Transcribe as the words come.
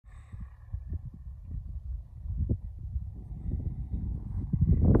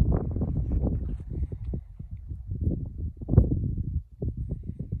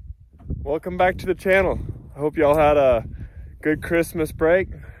welcome back to the channel. I hope y'all had a good Christmas break,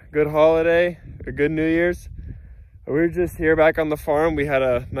 good holiday, a good New Year's. We're just here back on the farm. We had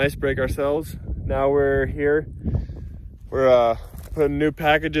a nice break ourselves. Now we're here. We're putting new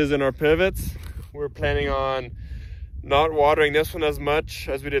packages in our pivots. We're planning on not watering this one as much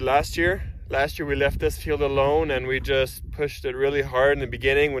as we did last year. Last year we left this field alone and we just pushed it really hard in the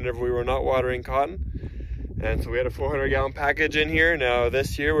beginning whenever we were not watering cotton. And so we had a 400-gallon package in here. Now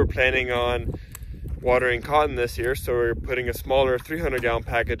this year we're planning on watering cotton this year, so we're putting a smaller 300-gallon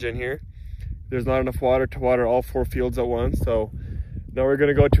package in here. There's not enough water to water all 4 fields at once, so now we're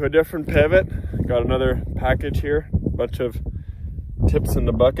gonna go to a different pivot. Got another package here, a bunch of tips in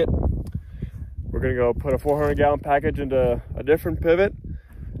the bucket. We're gonna go put a 400-gallon package into a different pivot.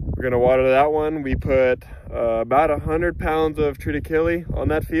 We're gonna water that one. We put about 100 pounds of triticale on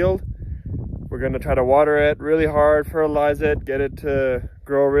that field. We're gonna try to water it really hard, fertilize it, get it to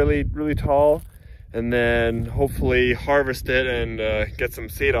grow really, really tall, and then hopefully harvest it and get some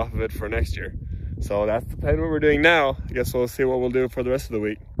seed off of it for next year. So that's the plan what we're doing now. I guess we'll see what we'll do for the rest of the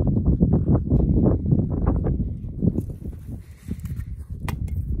week.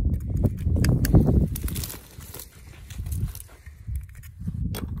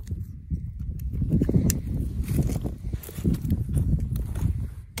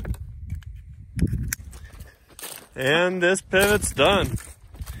 And this pivot's done.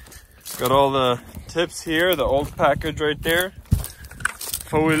 Got all the tips here, the old package right there.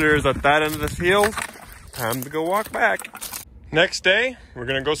 Four-wheelers at that end of the field. Time to go walk back. Next day, we're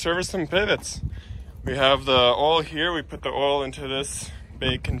gonna go service some pivots. We have the oil here. We put the oil into this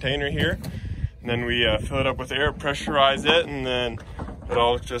big container here. And then we fill it up with air, pressurize it, and then it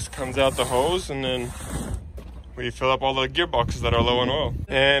all just comes out the hose, and then we fill up all the gearboxes that are low on oil.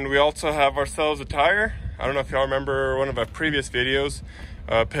 And we also have ourselves a tire. I don't know if y'all remember one of our previous videos.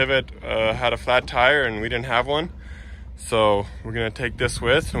 Pivot had a flat tire and we didn't have one. So we're gonna take this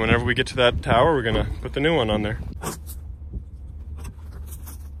with, and whenever we get to that tower, we're gonna put the new one on there.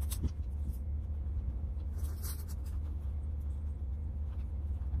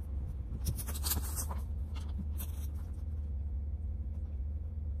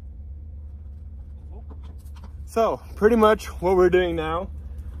 So pretty much what we're doing now,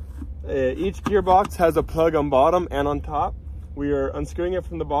 each gearbox has a plug on bottom and on top. We are unscrewing it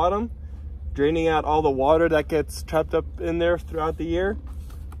from the bottom, draining out all the water that gets trapped up in there throughout the year.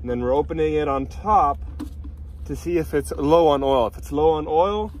 And then we're opening it on top to see if it's low on oil. If it's low on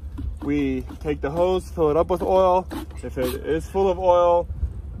oil, we take the hose, fill it up with oil. If it is full of oil,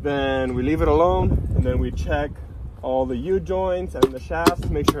 then we leave it alone. And then we check all the U-joints and the shafts to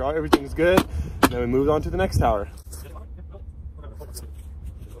make sure everything's good. And then we move on to the next tower.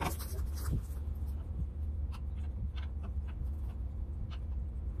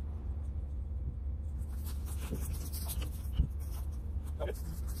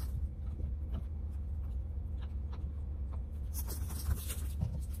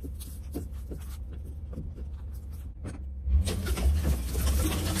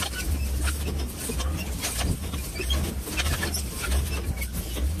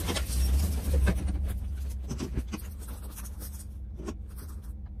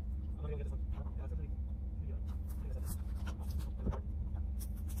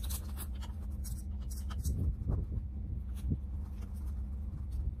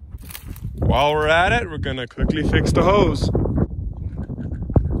 While we're at it, we're gonna quickly fix the hose.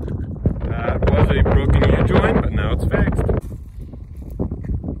 That was a broken U-joint, but now it's fixed.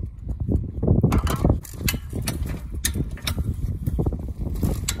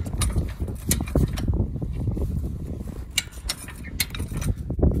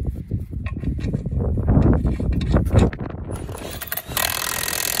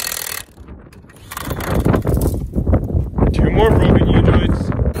 Two more broken U-joints.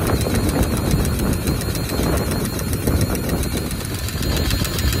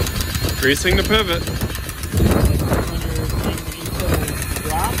 Greasing the pivot.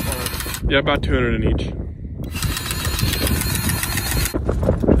 Yeah, about 200 in each.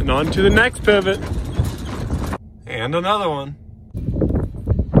 And on to the next pivot. And another one.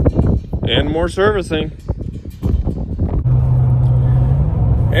 And more servicing.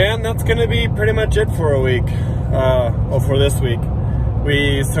 And that's gonna be pretty much it for a week. For this week.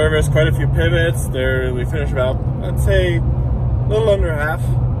 We serviced quite a few pivots. We finished about, I'd say, a little under half.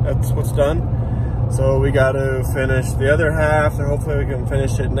 That's what's done. So we got to finish the other half, and hopefully we can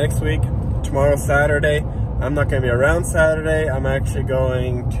finish it next week. Tomorrow's Saturday. I'm not going to be around Saturday. I'm actually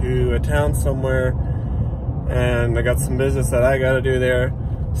going to a town somewhere, and I got some business that I got to do there.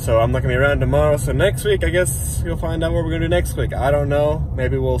 So I'm not gonna be around tomorrow. So next week, I guess you'll find out what we're gonna do next week. I don't know.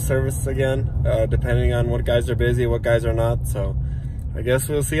 Maybe we'll service again, depending on what guys are busy, what guys are not. So I guess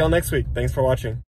we'll see y'all next week. Thanks for watching.